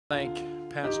Thank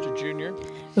Pastor Junior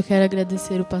Eu quero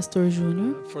agradecer o pastor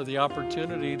Júnior for the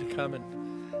opportunity to come and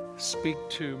speak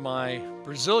to my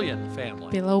Brazilian family.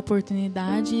 pela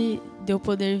oportunidade de eu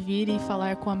poder vir e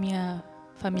falar com a minha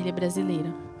família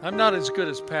brasileira. I'm not as good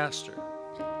as pastor,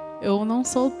 Eu não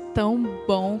sou tão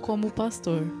bom como o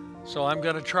pastor, so I'm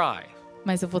going to try.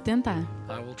 mas eu vou tentar.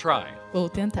 I will try. Vou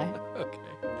tentar.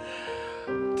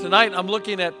 Okay. Tonight I'm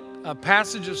looking at a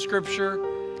passage of scripture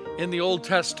in the Old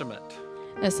Testament.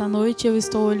 Essa noite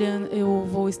eu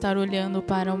vou estar olhando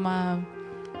para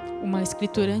uma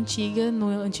escritura antiga no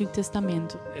Antigo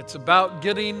Testamento. It's about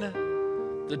getting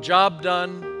the job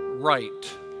done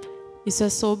right. Isso é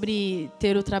sobre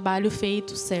ter o trabalho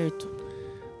feito certo.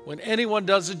 When anyone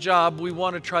does a job, we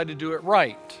want to try to do it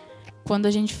right. Quando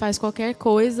a gente faz qualquer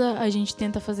coisa, a gente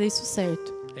tenta fazer isso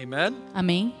certo. Amen?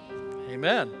 Amém?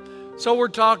 Amen. So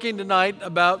we're talking tonight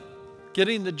about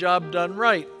getting the job done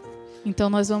right.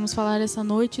 Então nós vamos falar essa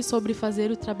noite sobre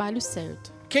fazer o trabalho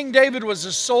certo. King David was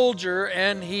a soldier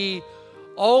and he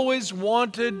always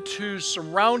wanted to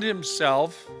surround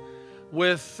himself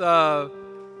with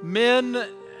men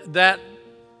that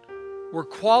were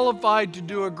qualified to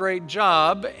do a great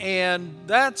job, and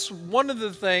that's one of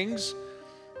the things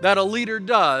that a leader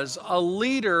does. A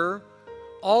leader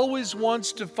always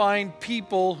wants to find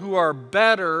people who are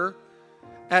better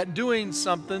at doing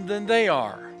something than they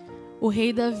are. O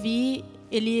rei Davi,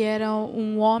 ele era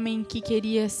um homem que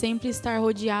queria sempre estar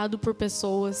rodeado por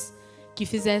pessoas que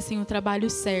fizessem o trabalho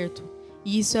certo.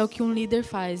 E isso é o que um líder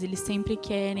faz. Eles sempre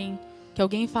querem que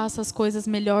alguém faça as coisas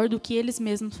melhor do que eles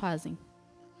mesmos fazem.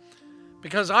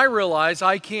 Because I realize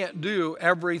I can't do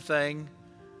everything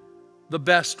the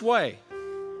best way.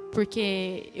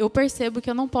 Porque eu percebo que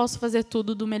eu não posso fazer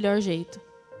tudo do melhor jeito.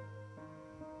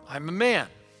 I'm a man.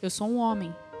 Eu sou um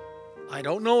homem. I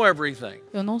don't know everything.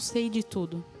 Eu não sei de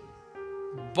tudo.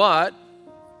 But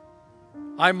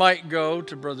I might go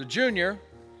to Brother Junior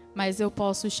Mas eu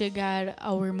posso chegar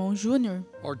ao irmão Júnior,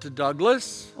 or to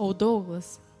Douglas ou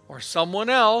Douglas, or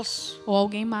someone else ou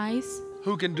alguém mais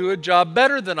who can do a job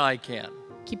better than I can.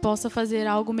 que possa fazer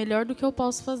algo melhor do que eu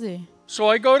posso fazer. So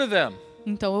I go to them.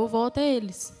 Então eu vou até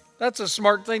eles. That's a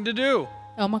smart thing to do.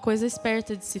 É uma coisa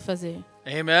esperta de se fazer.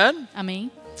 Amen?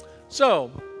 Amém? So,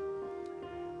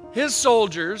 his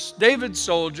soldiers, David's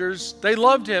soldiers, they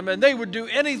loved him and they would do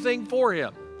anything for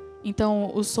him.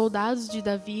 Então os soldados de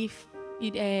Davi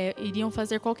iriam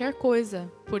fazer qualquer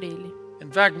coisa por ele.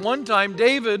 In fact, one time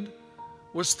David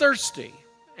was thirsty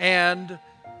and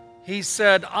he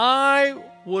said, I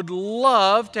would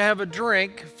love to have a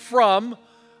drink from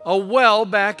a well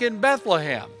back in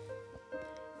Bethlehem.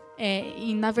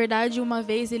 E na verdade uma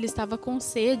vez ele estava com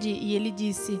sede e ele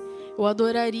disse: eu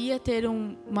adoraria ter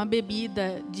uma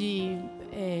bebida de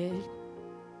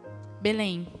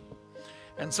Belém.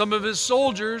 And some of his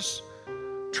soldiers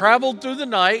traveled through the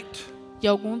night E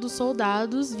algum dos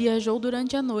soldados viajou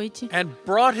durante a noite and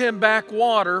brought him back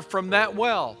water from that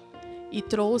well. e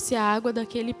trouxe a água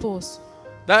daquele poço.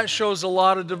 That shows a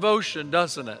lot of devotion,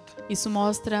 doesn't it? Isso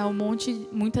mostra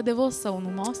muita devoção,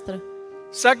 não mostra?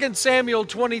 2 Samuel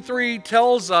 23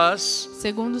 tells us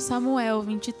Segundo Samuel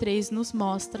 23 nos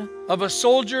mostra of a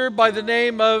soldier by the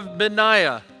name of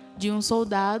Benaiah. de um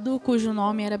soldado cujo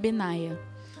nome era Benaia.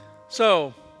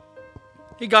 So,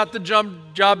 he got the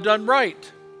job done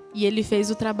right. E ele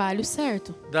fez o trabalho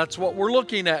certo. That's what we're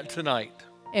looking at tonight.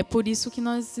 É por isso que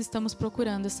nós estamos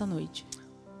procurando essa noite.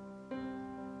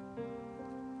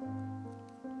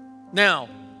 Now,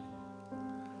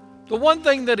 the one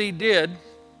thing that he did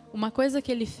Uma coisa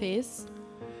que ele fez,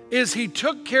 is he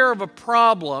took care of a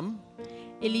problem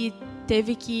ele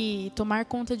teve que tomar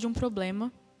conta de um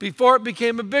problema before it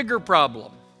became a bigger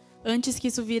problem. antes que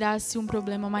isso virasse um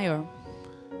problema maior.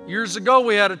 Years ago,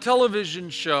 we had a television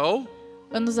show,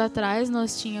 Anos atrás,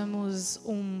 nós tínhamos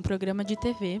um programa de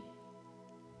TV.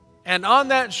 and on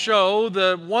that show,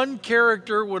 the one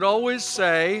character would always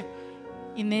say,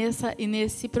 E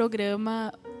nesse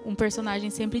programa, um personagem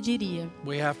sempre diria: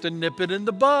 we have to nip it in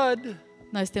the bud.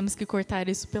 nós temos que cortar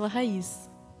isso pela raiz.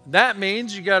 That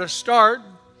means you got to start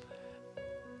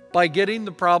by getting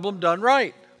the problem done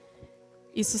right.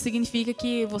 Isso significa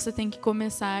que você tem que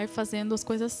começar fazendo as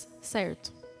coisas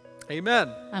certo. Amen.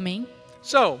 Amém?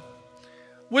 So,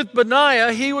 with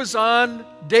Benaiah, he was on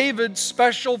David's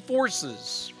special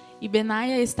forces. E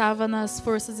Benaia estava nas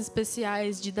forças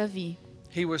especiais de Davi.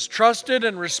 He was trusted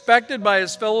and respected by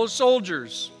his fellow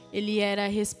soldiers. Ele era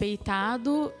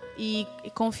respeitado e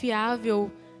confiável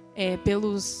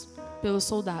pelos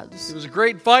soldados. He was a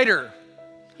great fighter.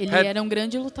 Ele era um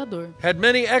grande lutador. Had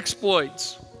many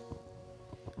exploits.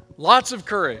 Lots of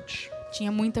courage.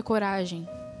 Tinha muita coragem.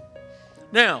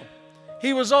 Now,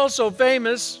 he was also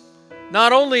famous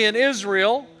not only in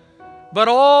Israel, but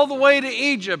all the way to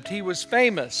Egypt he was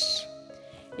famous.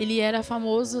 Ele era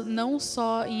famoso não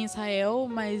só em Israel,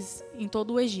 mas em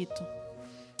todo o Egito.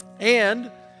 And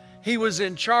he was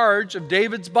in charge of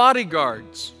David's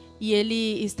bodyguards. E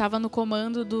ele estava no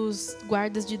comando dos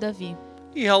guardas de Davi.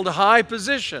 He held a high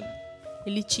position.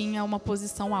 Ele tinha uma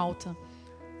posição alta.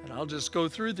 And I'll just go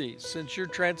through these. Since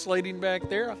you're translating back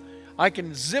there, I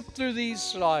can zip through these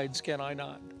slides, can I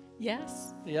not?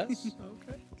 Yes. Yes?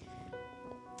 Okay.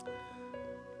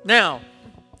 Now,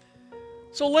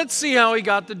 so let's see how he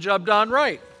got the job done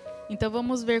right. Então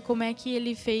vamos ver como é que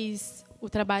ele fez o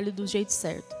trabalho do jeito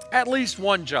certo. At least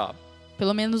one job.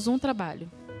 Pelo menos um trabalho.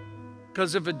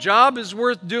 Because if a job is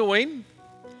worth doing,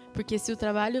 Porque se o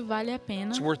trabalho vale a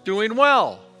pena, it's worth doing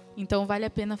well. então vale a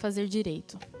pena fazer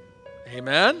direito.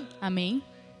 Amen? Amém?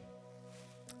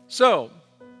 So,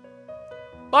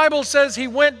 Bible says he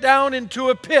went down into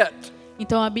a pit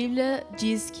Então a Bíblia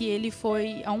diz que ele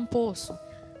foi a um poço.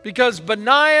 because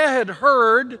Benaiah had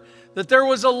heard that there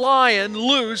was a lion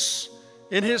loose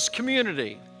in his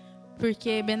community.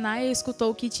 Porque Benaia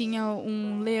escutou que tinha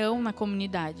um leão na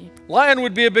comunidade. Lion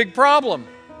would be a big problem.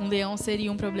 Um leão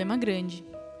seria um problema grande.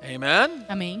 Amen?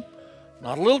 Amém?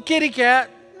 Not a little kitty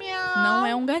cat. Não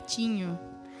é um gatinho.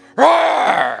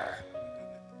 Roar!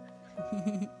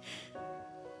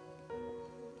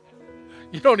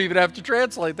 You don't even have to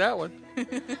translate that one.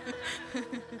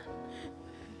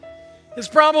 His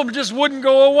problem just wouldn't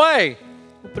go away.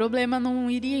 O problema não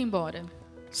iria embora.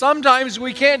 Sometimes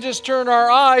we can't just turn our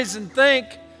eyes and think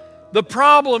the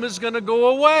problem is going to go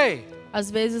away. Às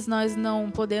vezes nós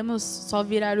não podemos só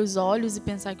virar os olhos e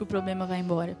pensar que o problema vai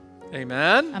embora.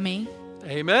 Amen? Amém?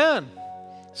 Amen.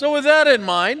 So with that in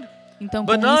mind, Então,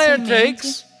 com isso Benaiah em mente,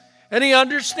 takes and he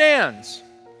understands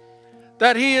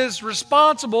that he is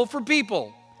responsible for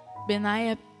people.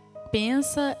 Benaia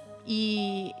pensa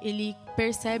e ele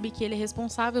percebe que ele é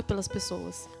responsável pelas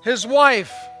pessoas. His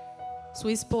wife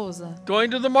Sua esposa going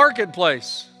to the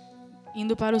marketplace.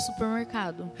 indo para o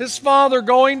supermercado. His father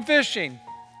going fishing.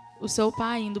 O seu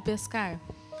pai indo pescar.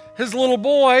 His little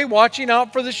boy watching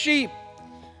out for the sheep.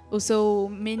 O seu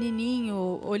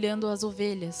menininho olhando as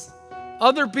ovelhas.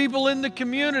 Other people in the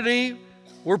community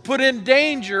were put in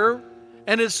danger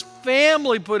and his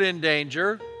family put in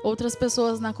danger Outras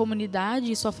pessoas na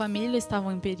comunidade e sua família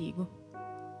estavam em perigo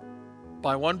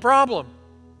by one problem.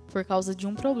 por causa de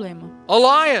um problema. A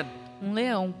lion. Um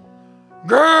leão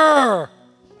Grrr!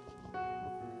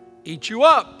 Eat you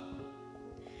up.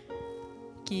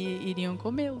 que iriam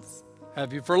comê-los.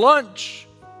 Have you for lunch,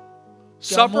 De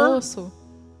supper, almoço,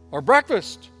 or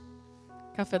breakfast.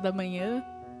 café da manhã,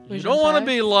 o You don't want to jantar.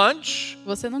 be lunch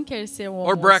Você não quer ser o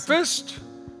or almoço, breakfast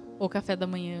ou café da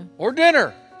manhã, or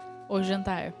dinner. ou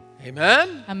jantar.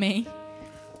 Amen? Amém?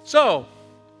 So,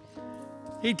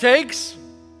 he takes,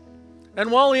 and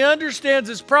while he understands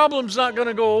his problem's not going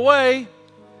to go away,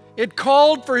 it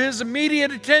called for his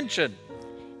immediate attention.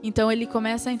 Então ele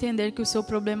começa a entender que o seu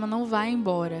problema não vai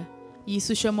embora. E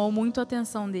isso chamou muito a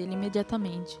atenção dele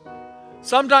imediatamente.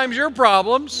 Sometimes your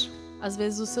problems, Às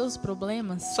vezes os seus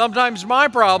problemas, sometimes my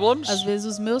problems, às vezes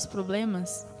os meus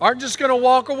problemas, aren't just going to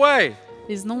walk away.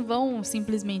 eles não vão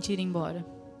simplesmente ir embora.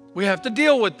 We have to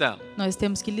deal with them. Nós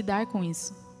temos que lidar com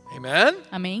isso. Amen?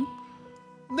 Amém?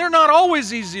 They're not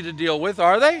always easy to deal with,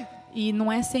 are they? E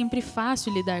não é sempre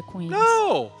fácil lidar com eles.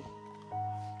 No.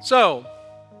 So,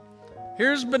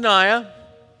 here's Benaiah,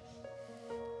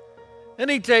 and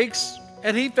he takes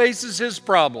and he faces his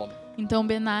problem. Então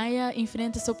Benaia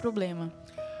enfrenta seu problema.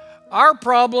 Our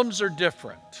problems are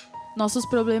different. Nossos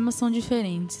problemas são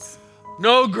diferentes.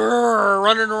 No grrr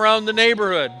running around the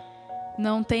neighborhood.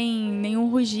 Não tem nenhum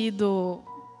rugido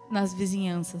nas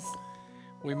vizinhanças.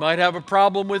 We might have a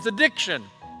problem with addiction.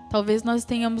 Talvez nós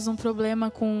tenhamos um problema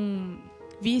com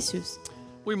vícios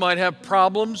We might have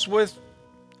problems with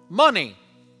money,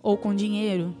 ou com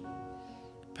dinheiro,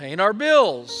 paying our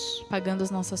bills. pagando as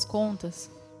nossas contas.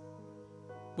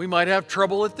 We might have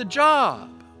trouble at the job.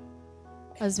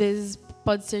 Às vezes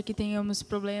pode ser que tenhamos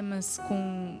problemas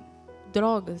com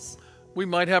drogas, We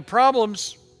might have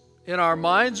problems in our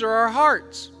minds or our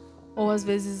hearts. ou às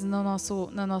vezes na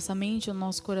nossa mente ou no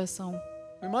nosso coração.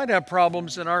 We might have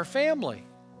problems in our family.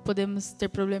 Podemos ter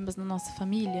problemas na nossa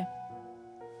família,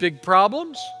 Big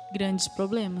problems? grandes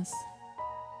problemas.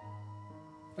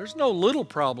 There's no little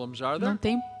problems, are Não there?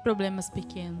 tem problemas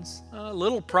pequenos.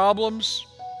 Little problems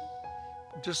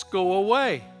just go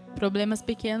away. Problemas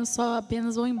pequenos só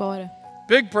apenas vão embora.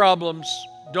 Big problems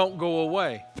don't go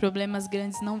away. Problemas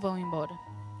grandes não vão embora.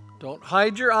 Don't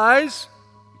hide your eyes.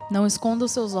 Não esconda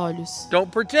os seus olhos.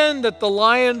 Don't pretend that the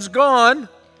lion's gone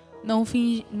Não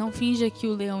finja que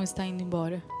o leão está indo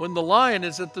embora. when the lion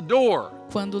is at the door.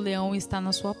 Quando o leão está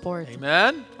na sua porta.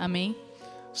 Amen? Amém?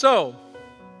 So,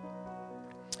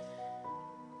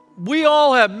 we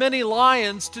all have many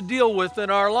lions to deal with in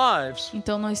our lives.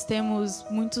 Então nós temos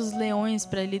muitos leões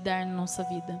para lidar na nossa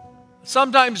vida.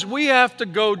 Sometimes we have to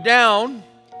go down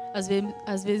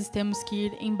Às vezes temos que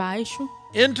ir embaixo,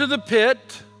 into the pit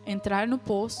entrar no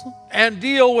poço and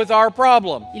deal with our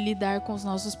problem. e lidar com os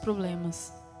nossos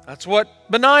problemas. That's what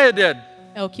Benaiah did.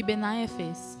 É o que Benaia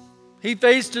fez. He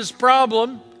faced his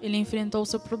problem. Ele enfrentou o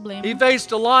seu problema. He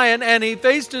faced a lion and he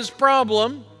faced his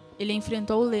problem. Ele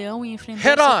enfrentou o leão e enfrentou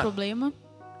Head o seu on. problema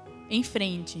em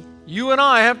frente. You and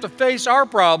I have to face our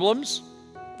problems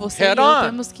Você e Head eu on.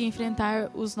 temos que enfrentar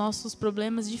os nossos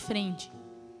problemas de frente,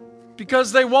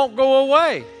 because they won't go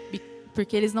away.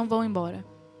 porque eles não vão embora.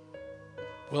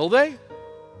 Will they?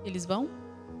 Eles vão?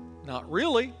 Not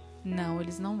really. Não,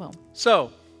 eles não vão.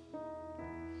 So,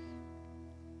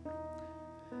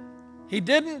 he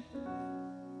didn't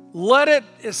let it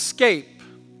escape.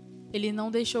 Ele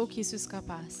não deixou que isso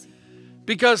escapasse.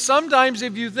 Because sometimes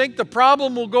if you think the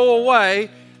problem will go away,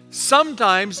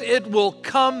 sometimes it will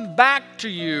come back to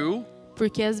you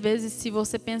Porque às vezes, se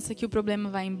você pensa que o problema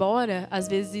vai embora, às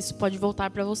vezes isso pode voltar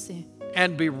para você and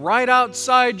be right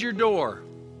outside your door.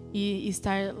 e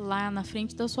estar lá na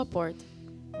frente da sua porta.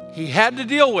 He had to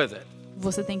deal with it.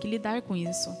 Você tem que lidar com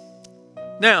isso.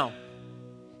 Now,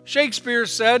 Shakespeare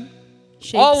said,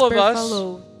 all of Shakespeare us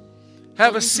falou: have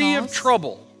a todos sea of nós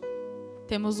trouble.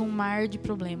 temos um mar de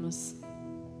problemas.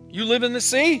 You live in the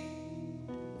sea?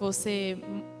 Você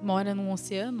mora num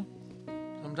oceano?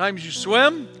 Sometimes you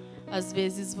swim. Às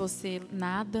vezes você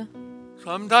nada,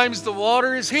 Sometimes the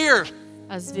water is here.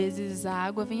 às vezes a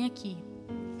água vem aqui.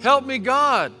 Help me,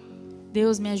 God.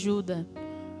 Deus me ajuda.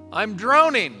 I'm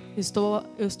drowning.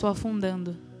 Eu estou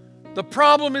afundando. The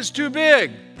problem is too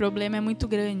big. O problema é muito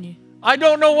grande. I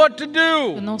don't know what to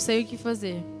Eu do. não sei o que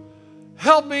fazer.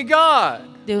 Help me, God.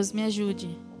 Deus me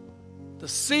ajude. The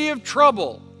sea of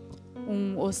trouble.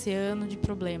 Um oceano de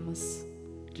problemas.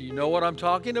 Do you know what I'm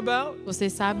talking about?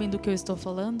 Vocês sabem do que eu estou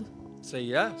falando?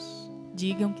 Say yes.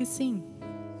 Digam que sim.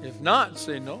 If not,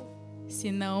 say no.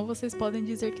 Se não, vocês podem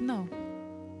dizer que não.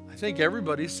 I think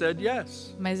everybody said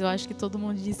yes. Mas eu acho que todo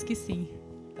mundo disse que sim.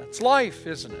 That's life,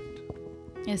 isn't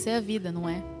it? Essa é a vida, não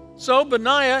é? So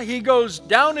Benaiah, he goes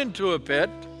down into a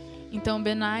pit, Então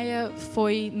Benaia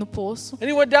foi no poço and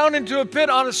he went down into a pit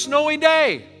on a snowy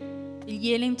day.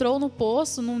 e ele entrou no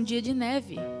poço num dia de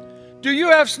neve. Do you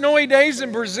have snowy days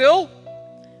in Brazil?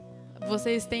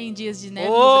 Vocês têm dias de neve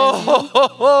no Brasil?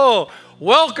 Oh,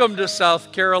 welcome to South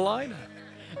Carolina.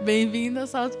 Bem-vindo a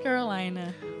South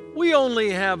Carolina. We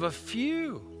only have a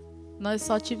few. Nós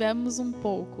só tivemos um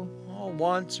pouco, Oh,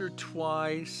 once or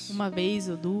twice. uma vez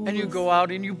ou duas. And you go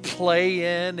out and you play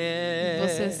in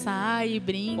Você it. sai e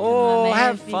brinca Oh, na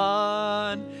have neve,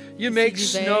 fun. You se make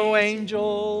snow diverte.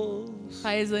 angels.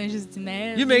 faz anjos de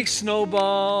neve, You make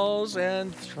snowballs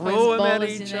and faz throw them at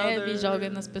bolas de each neve e joga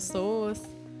other. nas pessoas.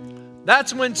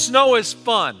 That's when snow is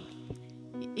fun.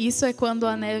 Isso é quando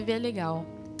a neve é legal.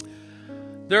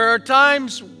 There are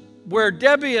times where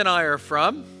Debbie and I are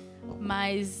from,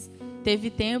 Mas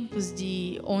teve tempos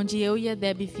de onde eu e a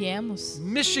Debbie viemos,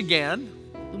 Michigan,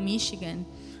 do Michigan,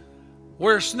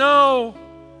 where snow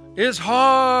is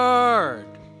hard.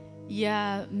 e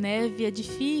a neve é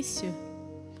difícil.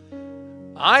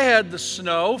 I had the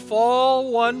snow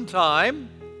fall one time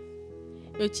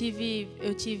Eu tive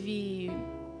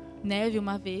neve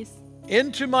uma vez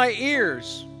into my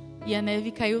ears, e a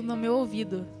neve caiu no meu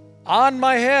ouvido, on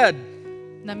my head,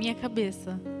 na minha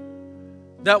cabeça.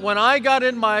 that when I got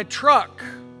in my truck,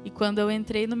 E quando eu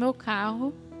entrei no meu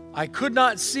carro, I could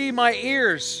not see my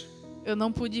ears. eu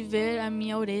não pude ver a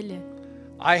minha orelha.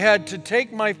 I had to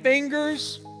take my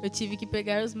fingers Eu tive que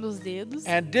pegar os meus dedos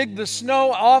and dig the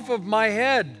snow off of my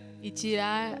head, e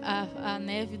tirar a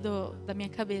neve da minha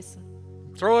cabeça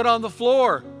throw it on the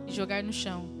floor. e jogar no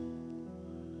chão.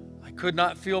 I could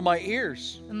not feel my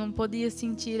ears. Eu não podia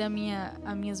sentir as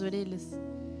minhas orelhas.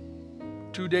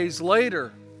 2 days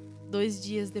later, 2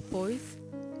 dias depois,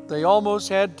 they almost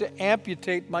had to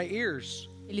amputate my ears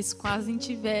eles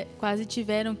quase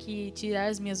tiveram que tirar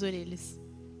as minhas orelhas,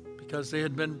 because they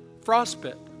had been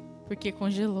frostbit. porque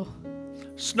congelou.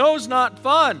 Snow's not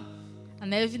fun A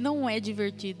neve não é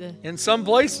divertida in some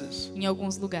places. em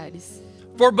alguns lugares.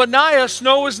 For Benaiah,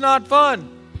 snow is not fun.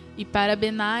 E para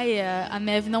Benaia, a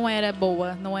neve não era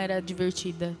boa, não era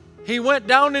divertida. He went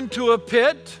down into a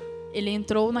pit Ele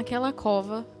entrou naquela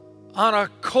cova on a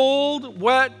cold,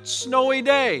 wet, snowy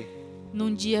day.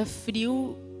 num dia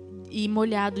frio e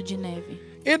molhado de neve.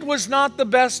 It was not the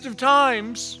best of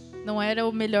times, Não era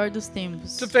o melhor dos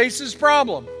tempos to face his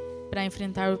problem. para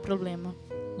enfrentar o problema.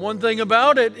 One thing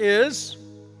about it is,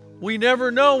 we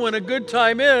never know when a good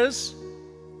time is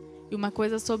E uma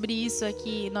coisa sobre isso é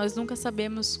que nós nunca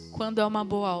sabemos quando é uma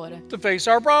boa hora to face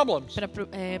our problems.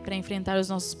 para enfrentar os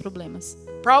nossos problemas.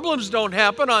 Problems don't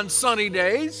happen on sunny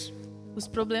days. Os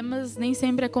problemas nem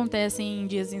sempre acontecem em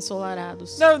dias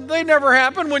ensolarados. No, they never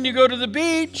happen when you go to the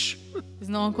beach, Eles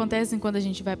não acontecem quando a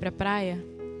gente vai para a praia,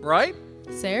 right?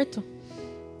 certo?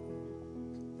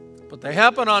 But they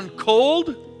happen on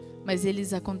cold, Mas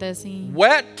eles acontecem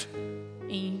wet,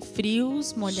 em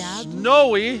frios, molhados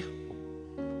snowy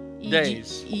e,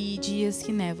 days. e dias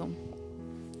que nevam.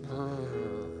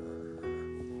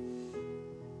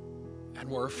 And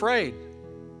we're afraid.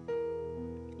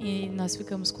 E nós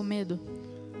ficamos com medo.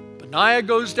 Benaiah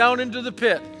goes down into the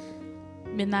pit,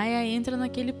 Benaia entra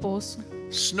naquele poço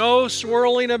snow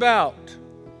swirling about,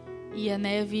 e a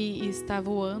neve está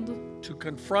voando to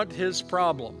confront his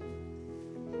problem.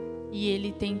 e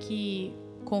ele tem que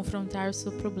confrontar o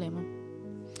seu problema.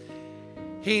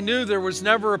 He knew there was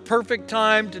never a perfect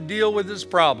time to deal with his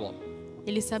problem.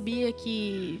 Ele sabia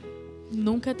que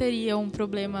nunca teria um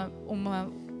problema,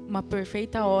 uma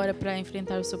perfeita hora para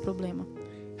enfrentar o seu problema.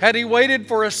 Had he waited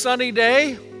for a sunny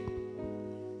day,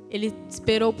 Ele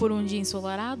esperou por um dia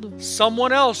ensolarado?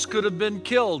 someone else could have been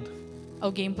killed.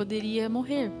 Alguém poderia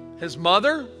morrer. His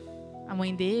mother, A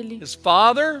mãe dele, his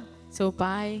father, seu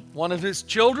pai, one of his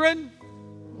children,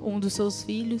 um dos seus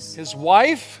filhos, his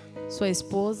wife, sua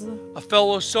esposa a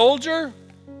fellow soldier.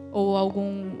 ou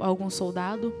algum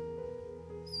soldado.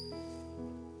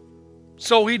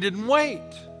 So he didn't wait.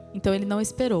 Então ele não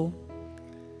esperou.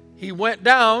 He went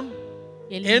down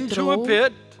Ele into a entrou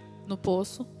pit no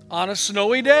poço on a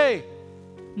snowy day.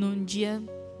 num dia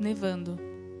nevando.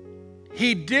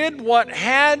 He did what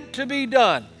had to be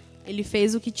done. Ele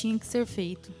fez o que tinha que ser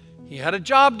feito. He had a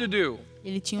job to do.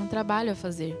 Ele tinha um trabalho a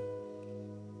fazer.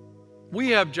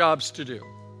 We have jobs to do.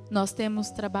 Nós temos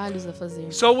trabalhos a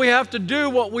fazer. So we have to do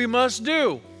what we must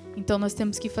do. Então nós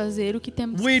temos que fazer o que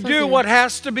temos We que do what fazer.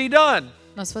 has to be done.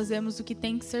 Nós fazemos o que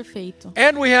tem que ser feito.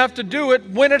 And we have to do it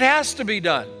when it has to be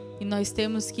done. E nós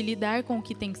temos que lidar com o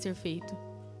que tem que ser feito.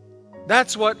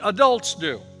 That's what adults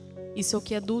do. Isso é o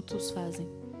que adultos fazem.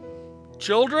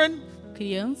 Children,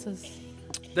 Crianças,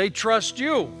 they trust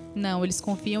you. não, eles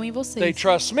confiam em They vocês.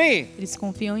 trust me Eles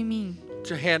confiam em mim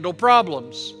to handle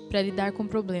problems. para lidar com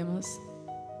problemas.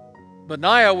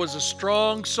 Benaiah was a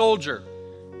strong soldier,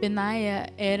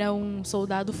 Benaia era um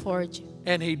soldado forte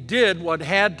and he did what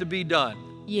had to be done.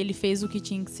 e ele fez o que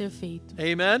tinha que ser feito.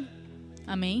 Amen?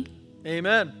 Amém?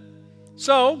 Amen.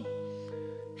 So,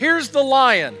 here's the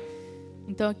lion.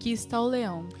 Então aqui está o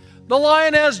leão. The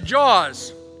lion has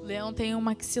jaws. O leão tem um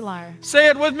maxilar. Say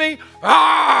it with me.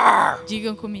 Roar!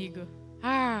 Digam comigo.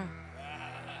 Ah,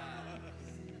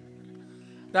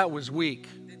 That was weak.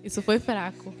 isso foi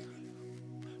fraco.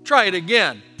 Try it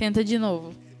again. Tenta de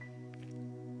novo.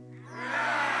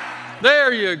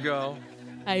 There you go.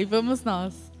 Aí vamos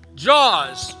nós.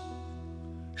 Jaws.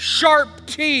 Sharp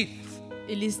teeth.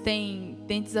 Eles têm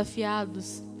dentes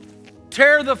afiados.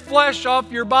 Tear the flesh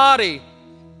off your body.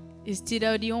 Eles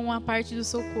tirariam uma parte do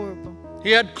seu corpo.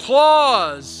 He had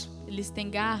claws. Eles têm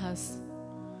garras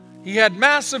He had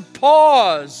massive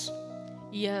paws.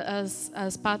 e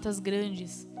as patas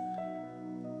grandes.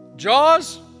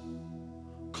 Jaws,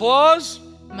 claws,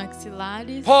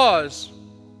 Maxilares, paws,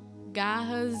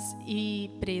 garras e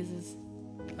presas.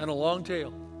 and a long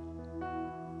tail.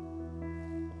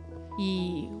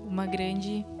 E uma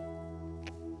grande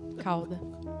cauda.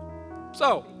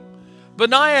 So,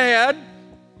 Benaiah had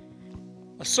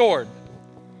a sword.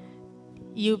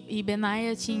 E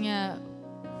Benaia tinha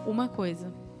uma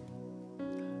coisa.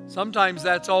 Sometimes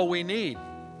that's all we need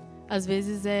Às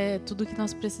vezes é tudo que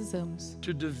nós precisamos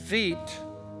to defeat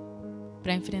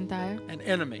para enfrentar an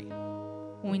enemy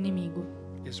um inimigo.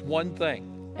 is one thing.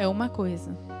 É uma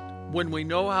coisa. When we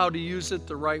know how to use it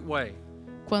the right way.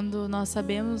 Quando nós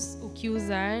sabemos o que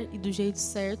usar e do jeito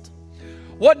certo.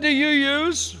 What do you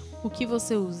use? O que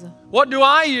você usa? What do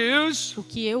I use O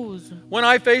que eu uso? when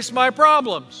I face my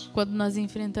problems? Quando nós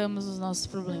enfrentamos os nossos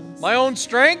problemas? My own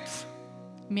strength?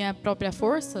 Minha própria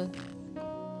força?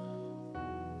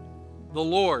 The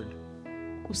Lord,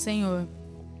 O Senhor.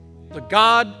 the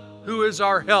God who is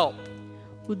our help,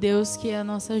 O Deus que é a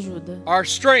nossa ajuda. our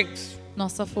strength,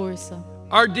 Nossa força.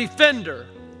 our defender,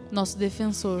 Nosso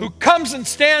defensor. who comes and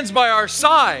stands by our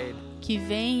side. Que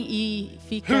vem e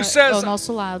fica Who says- ao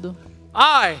nosso lado.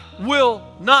 I will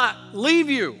not leave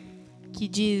you. Que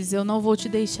diz, eu não vou te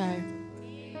deixar.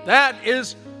 That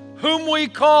is whom we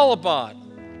call upon.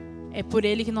 É por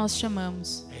ele que nós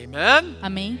chamamos. Amen?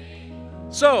 Amém?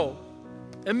 So,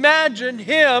 imagine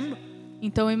him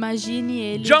Então imagine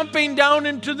ele jumping down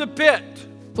into the pit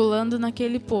pulando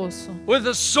naquele poço with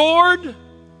a sword,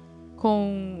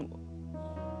 com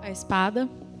a espada,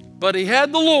 but he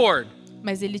had the Lord.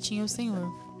 mas ele tinha o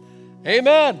Senhor.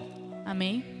 Amen.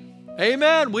 Amém?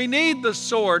 Amen. We need the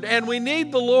sword and we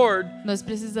need the Lord. Nós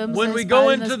precisamos When da we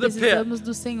go espada, into nós the pit. precisamos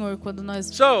do Senhor quando nós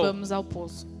So, vamos ao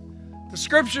poço. The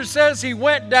scripture says he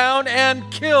went down and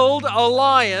killed a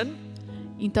lion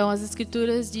Então as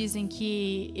escrituras dizem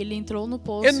que ele entrou no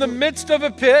poço in the midst of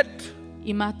a pit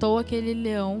e matou aquele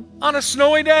leão on a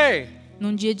snowy day.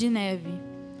 num dia de neve.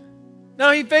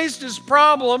 Now he faced his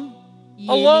problem E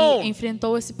alone. ele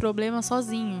enfrentou esse problema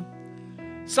sozinho.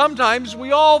 Sometimes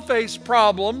we all face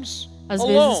problems Às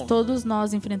vezes alone. todos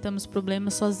nós enfrentamos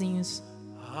problemas sozinhos.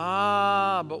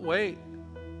 But wait.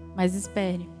 Mas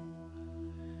espere.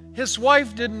 His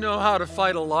wife didn't know how to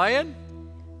fight a lion,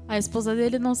 A esposa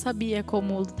dele não sabia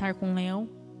como lutar com um leão.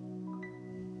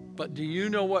 but do you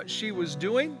know what she was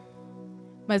doing?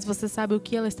 Mas você sabe o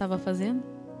que ela estava fazendo?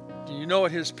 Do you know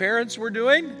what his parents were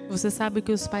doing? Você sabe o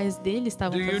que os pais dele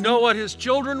estavam Do you fazendo? know what his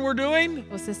children were doing?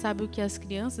 Você sabe o que as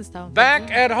crianças estavam Back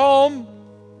fazendo? at home,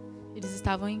 Eles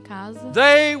estavam em casa,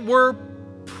 they were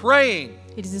praying.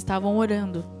 eles estavam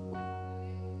orando.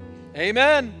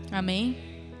 Amen. Amém?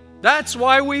 That's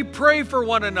why we pray for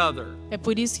one another. É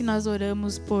por isso que nós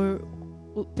oramos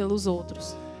pelos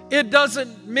outros. It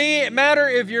doesn't matter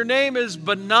if your name is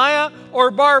Benaiah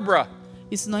or Barbara,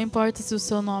 Isso não importa se o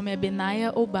seu nome é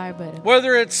Benaia ou Bárbara,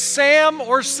 whether it's Sam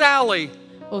or Sally.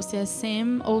 ou se é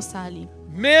Sam ou Sally.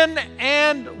 Men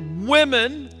and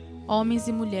women Homens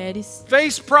e mulheres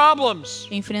face problems.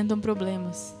 enfrentam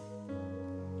problemas.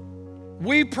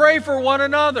 We pray for one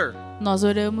another Nós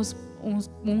oramos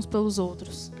uns pelos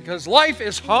outros, because life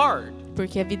is hard.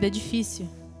 porque a vida é difícil.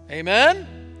 Amen?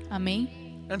 Amém?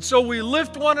 And so we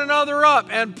lift one another up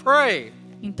and pray.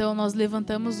 Então nós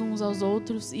levantamos uns aos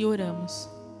outros e oramos.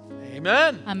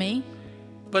 Amen? Amém?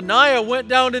 Benaiah went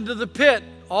down into the pit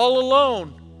all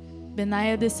alone,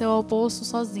 Benaia desceu ao poço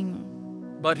sozinho,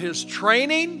 but his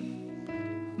training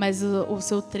mas o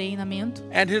seu treinamento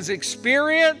and his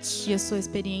experience e a sua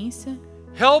experiência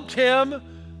helped him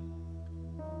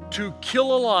to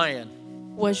kill a lion.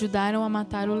 o ajudaram a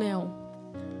matar o leão.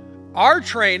 Our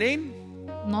training,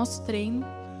 Nosso treino,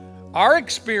 our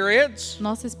experience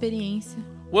nossa experiência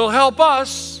will help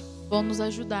us vão nos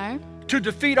ajudar to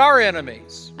defeat our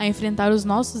enemies. a enfrentar os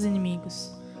nossos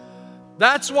inimigos.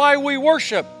 That's why we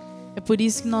worship. É por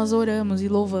isso que nós oramos e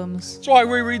louvamos. That's why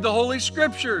we read the Holy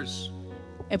Scriptures.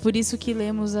 É por isso que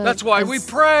lemos That's why we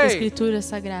pray. escrituras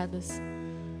sagradas.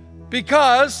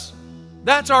 Because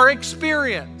that's our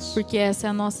experience. Porque essa é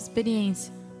a nossa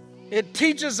experiência. It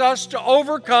teaches us to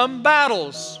overcome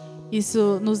battles.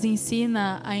 Isso nos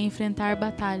ensina a enfrentar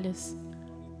batalhas.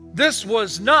 This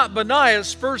was not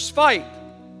Benaiah's first fight.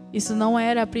 Isso não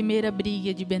era a primeira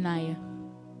briga de Benaia.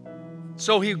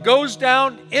 So he goes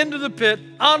down into the pit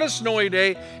on a snowy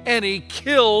day and he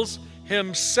kills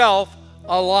himself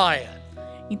a lion.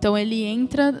 Então ele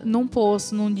entra num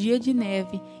poço num dia de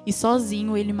neve e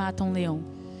sozinho ele mata um leão.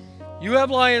 You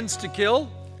have lions to kill.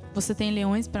 Você tem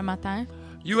leões para matar?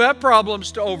 You have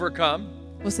problems to overcome.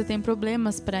 Você tem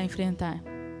problemas para enfrentar.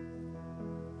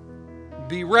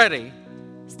 Be ready.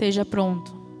 Esteja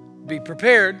pronto. Be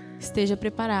prepared Esteja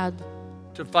preparado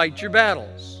to fight your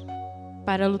battles,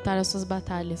 para lutar as suas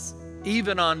batalhas,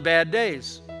 even on bad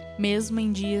days. mesmo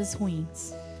em dias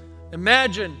ruins.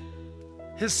 Imagine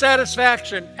his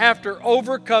satisfaction after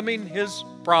overcoming his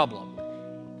problem.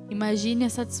 Imagine a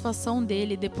satisfação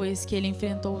dele depois que ele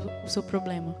enfrentou o seu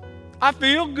problema. I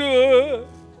feel good.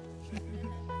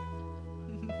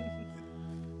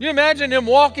 You imagine him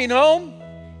walking home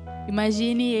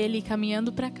Imagine ele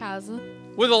caminhando para casa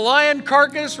with a lion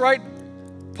carcass right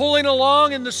pulling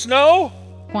along in the snow.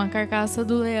 com a carcaça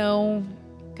do leão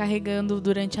carregando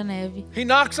durante a neve. He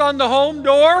knocks on the home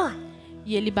door.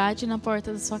 E ele bate na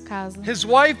porta da sua casa. His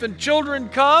wife and children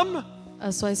come.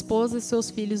 A sua esposa e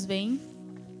seus filhos vêm.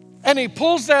 And he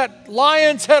pulls that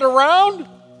lion's head around,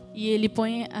 E ele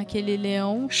põe aquele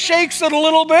leão shakes it a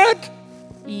little bit,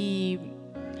 e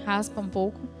raspa um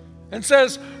pouco. and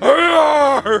says,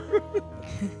 "Arr!"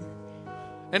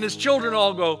 And his children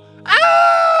all go,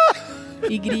 "Ah!"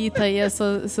 E grita e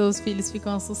seus filhos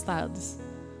ficam assustados.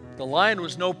 The lion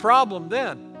was no problem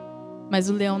then. Mas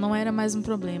o leão não era mais um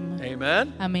problema.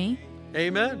 Amen. Amém?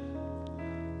 Amen.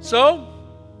 So,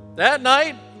 that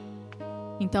night,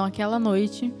 Então aquela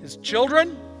noite, his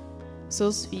children,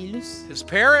 seus filhos, his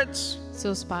parents,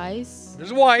 seus pais,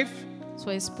 his wife,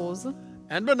 sua esposa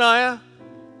and Benaiah,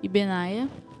 e Benaia,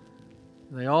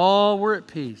 they all were at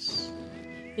peace.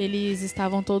 Eles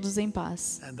estavam todos em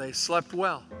paz. and they slept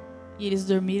well. E eles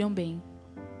dormiram bem.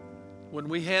 When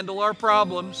we handle our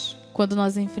problems, Quando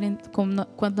nós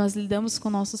lidamos com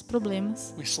nossos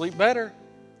problemas, we sleep better.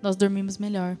 nós dormimos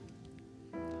melhor.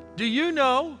 Do you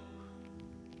know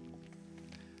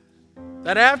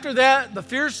that after that, the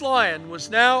fierce lion was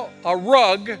now a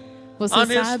rug Você on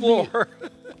his sabe floor?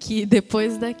 que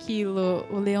depois daquilo,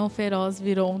 o leão feroz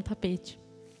virou um tapete.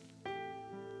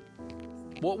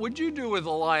 What would you do with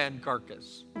a lion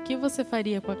carcass? O que você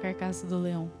faria com a carcaça do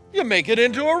leão? You make it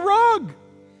into a rug.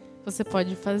 Você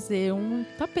pode fazer um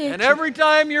tapete. And every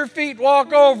time your feet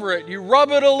walk over it, you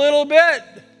rub it a little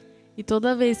bit. E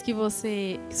toda vez que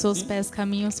seus pés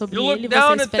caminham sobre You look ele, down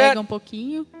você at esfrega that- um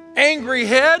pouquinho Angry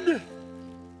head,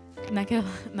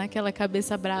 naquela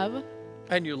cabeça brava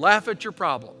and you laugh at your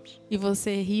problems. e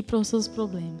você ri para os seus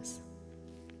problemas.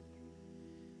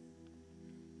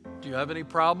 Do you have any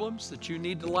problems that you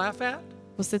need to laugh at?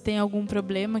 Você tem algum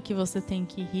problema que você tem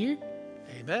que rir?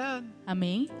 Amen.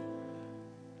 Amém?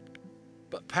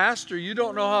 But pastor, you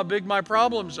don't know how big my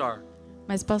problems are.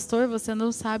 Mas pastor, você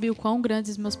não sabe o quão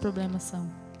grandes meus problemas são.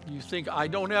 You think I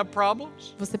don't have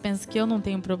problems? Você pensa que eu não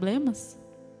tenho problemas?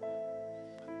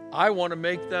 I want to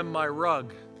make them my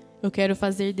rug. Eu quero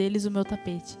fazer deles o meu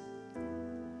tapete.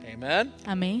 Amen.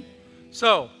 Amém?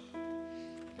 So,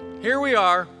 here we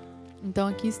are. Então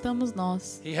aqui estamos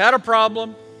nós. He had a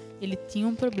problem Ele tinha um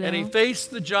and he problema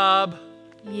faced the job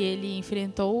e ele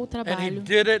enfrentou o and he trabalho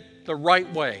did it the right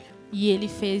way. e ele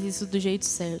fez isso do jeito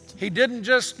certo. He didn't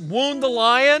just wound the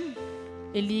lion,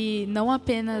 Ele não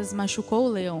apenas machucou o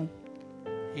leão,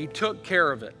 he took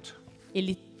care of it.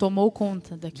 ele tomou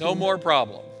conta No daquilo, more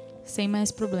problem. sem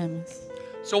mais problemas.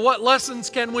 So what lessons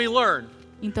can we learn?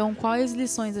 Então, quais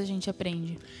lições a gente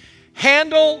aprende?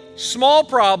 Handle small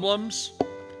problems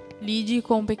Lide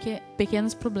com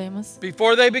pequenos problemas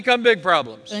before they become big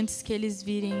problems. antes que eles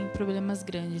virem problemas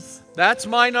grandes. That's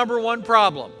my number one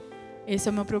problem. Esse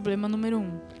é o meu problema número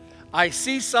 1. I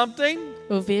see something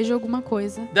Eu vejo alguma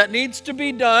coisa that needs to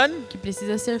be done que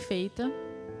precisa ser feita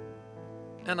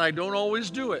and I don't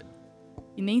always do it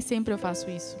e nem sempre eu faço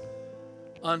isso,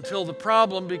 until the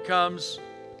problem becomes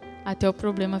até o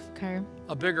problema ficar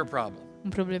a bigger problem. um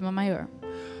problema maior.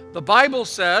 The Bible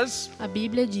says A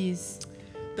Bíblia diz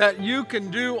that you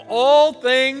can do all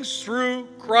things through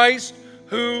Christ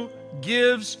who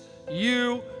gives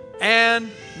you and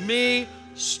me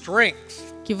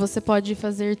strength. que você pode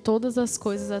fazer todas as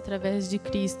coisas através de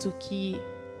Cristo que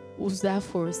os dá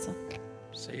força.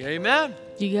 Say amen.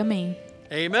 Diga amém.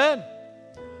 Amen.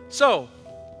 So,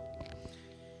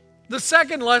 the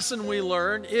second lesson we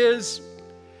learn is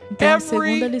Então, a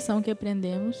segunda lição que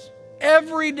aprendemos,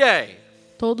 every day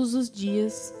todos os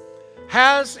dias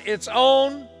has its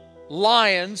own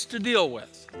lions to deal with.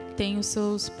 tem os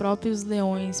seus próprios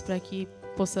leões para que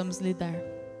possamos lidar.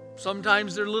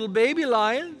 Sometimes they're little baby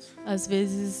lions Às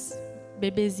vezes,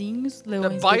 bebezinhos, that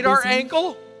leões bite our bebezinhos,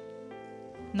 ankle.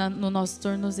 no nosso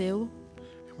tornozelo,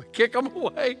 We kick them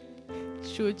away.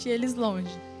 chute eles longe.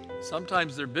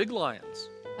 Sometimes they're big lions.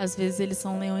 Às vezes eles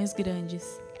são leões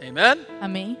grandes. Amen.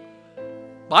 Amém?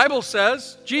 Bible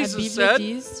says, A Jesus Bíblia said,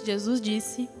 diz, Jesus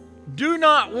disse, do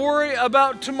not worry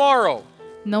about tomorrow,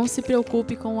 não se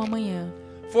preocupe com o amanhã,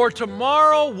 for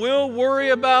tomorrow will worry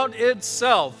about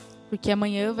itself. porque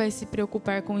amanhã vai se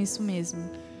preocupar com isso mesmo.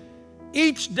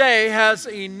 Each day has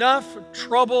enough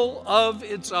trouble of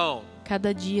its own.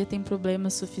 Cada dia tem problema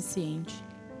suficiente.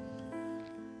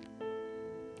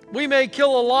 We may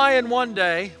kill a lion one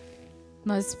day,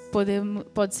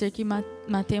 Pode ser que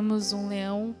matemos um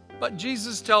leão but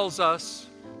Jesus tells us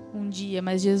um dia,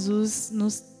 mas Jesus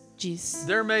nos diz,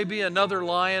 there may be another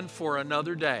lion for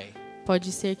another day.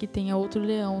 pode ser que tenha outro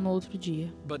leão no outro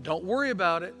dia. But don't worry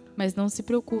about it, Mas não se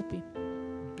preocupe,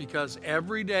 because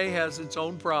every day has its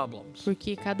own problems.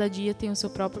 porque cada dia tem o seu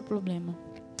próprio problema.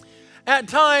 At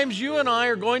times, you and I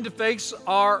are going to face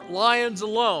our lions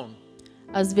alone.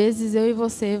 Às vezes eu e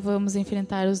você vamos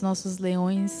enfrentar os nossos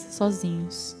leões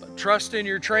sozinhos. But trust in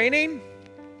your training,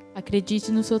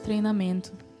 Acredite no seu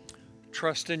treinamento.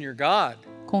 trust in your God.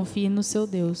 Confie no seu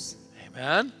Deus.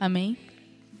 Amen. Amém?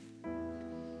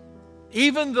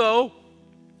 Even though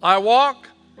I walk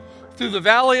through the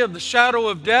valley of the shadow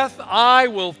of death, I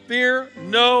will fear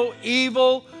no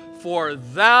evil, for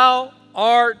thou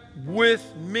art with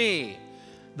me.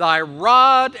 Thy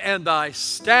rod and thy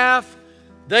staff,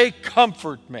 they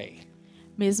comfort me.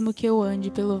 Mesmo que eu ande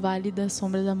pelo vale da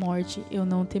sombra da morte, eu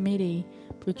não temerei,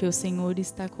 porque o Senhor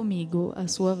está comigo, a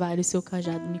sua vara e o seu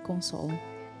cajado me consolam.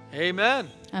 Amen.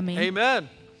 Amém. Amen.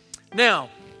 Now,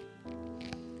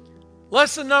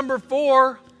 lesson number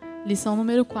 4, Lição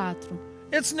número 4.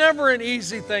 It's never an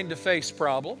easy thing to face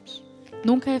problems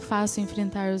Nunca é fácil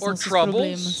enfrentar os or nossos troubles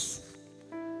problemas,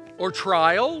 or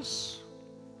trials,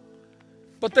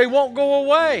 but they won't go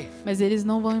away. mas eles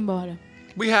não vão embora.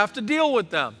 We have to deal with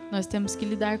them. Nós temos que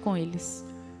lidar com eles.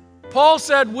 Paul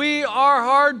said, we are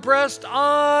hard pressed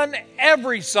on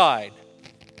every side,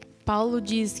 Paulo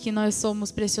diz que nós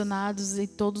somos pressionados em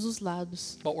todos os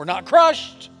lados, but we're not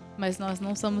crushed. mas nós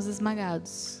não somos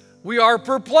esmagados, We are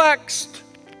perplexed,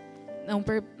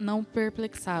 não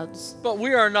perplexados but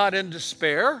we are not in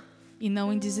despair. e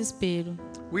não em desespero,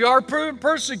 We are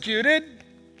persecuted,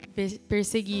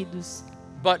 perseguidos.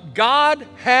 but God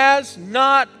has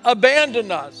not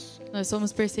abandoned us. Nós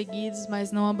somos perseguidos,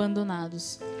 mas não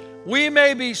abandonados. We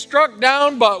may be struck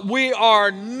down, but we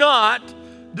are not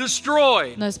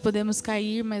destroyed. Nós podemos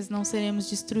cair, mas não seremos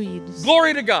destruídos.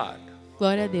 Glory to God.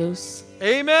 Glória a Deus.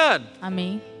 Amen.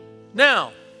 Amém.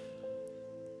 Now,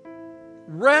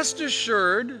 rest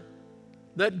assured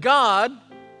that God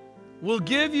will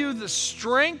give you the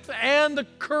strength and the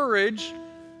courage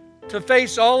to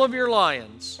face all of your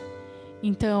lions.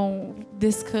 Então,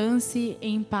 descanse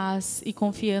em paz e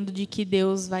confiando de que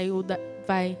Deus vai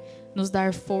nos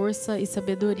dar força e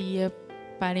sabedoria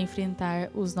para enfrentar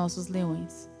os nossos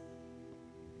leões.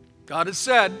 God has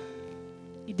said,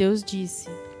 E Deus disse: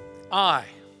 I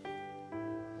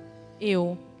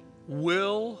Eu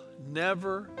will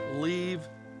never leave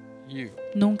you.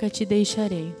 nunca te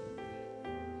deixarei.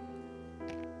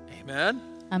 Amen.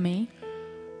 Amém?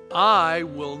 I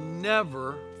will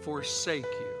never forsake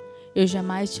you. Eu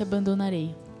jamais te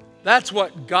abandonarei. That's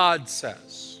what God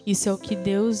says. Isso é o que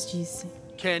Deus disse.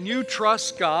 Can you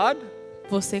trust God?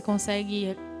 Você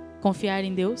consegue confiar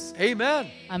em Deus?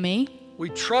 Amen. Amém? We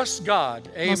trust God.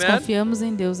 Nós Amen. confiamos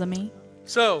em Deus. Amém?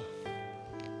 So,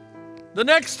 the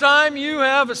next time you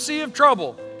have a sea of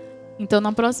trouble, Então,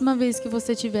 na próxima vez que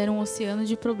você tiver um oceano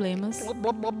de problemas, I'm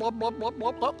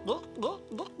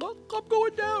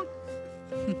going down.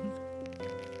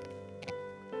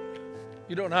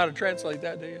 You don't know how to translate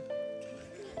that, do you?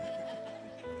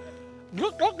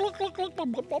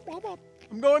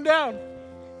 I'm going down.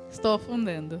 estou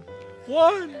afundando.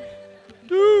 1,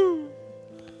 2,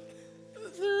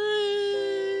 3.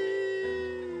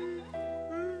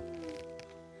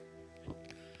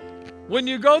 When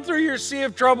you go through your sea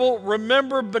of trouble,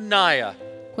 remember Benaiah.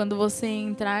 Quando você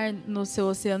entrar no seu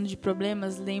oceano de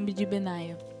problemas, lembre de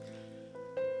Benaia.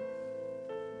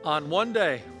 On one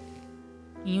day,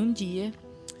 Em um dia,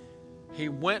 he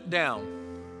went down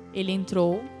ele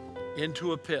entrou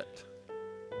into a pit.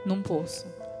 num poço,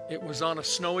 It was on a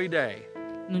snowy day,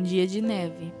 num dia de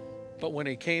neve. but when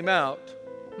he came out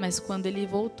Mas quando ele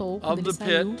voltou, quando of ele the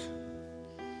saiu pit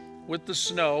with the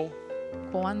snow,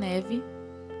 com a neve,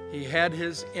 he had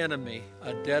his enemy,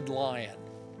 a dead lion,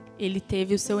 ele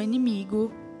teve o seu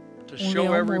inimigo, to leão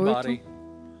show everybody,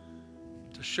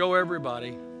 morto. to show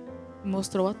everybody e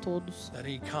mostrou a todos that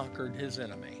he conquered his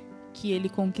enemy. que ele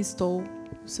conquistou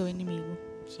o seu inimigo.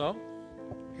 So,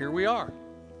 here we are.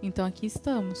 Então aqui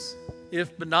estamos.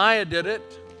 If Benaiah did it,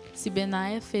 Se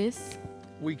Benaia fez,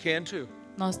 we can too.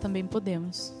 nós também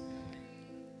podemos.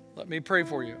 Let me pray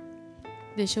for you.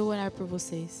 Deixa eu orar por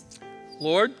vocês.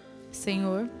 Lord,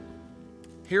 Senhor,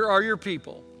 here are your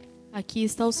people. aqui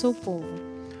está o seu povo.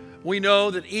 We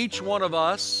know that each one of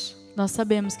us Nós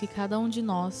sabemos que cada um de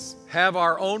nós have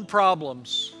our own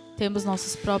problems, temos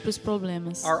nossos próprios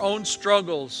problemas, our own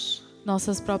struggles,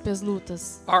 nossas próprias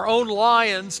lutas, our own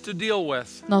lions to deal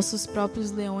with. nossos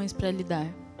próprios leões para lidar.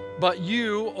 But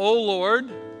you, O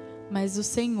Lord, Mas o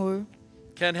Senhor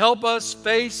can help us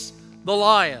face the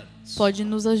lions pode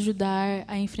nos ajudar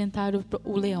a enfrentar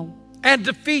o leão and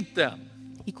defeat them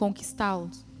e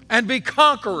conquistá-los, and be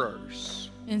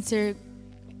conquerors em ser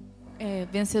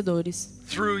vencedores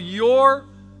through your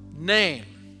name.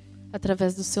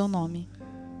 através do seu nome.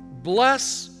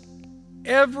 Bless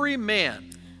every man,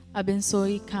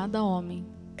 Abençoe cada homem,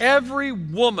 every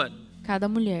woman, cada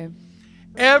mulher,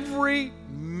 every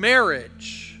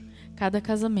marriage, cada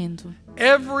casamento,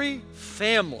 every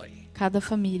family cada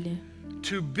família,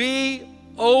 to be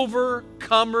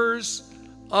overcomers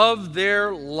of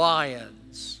their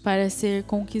lions. para ser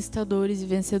conquistadores e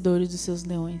vencedores dos seus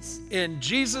leões. In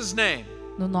Jesus' name,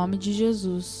 No nome de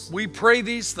Jesus, we pray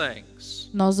these things.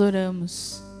 nós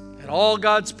oramos. And all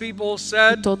God's people E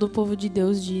said, todo o povo de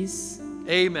Deus diz: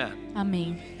 Amen.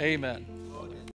 Amém. Amen.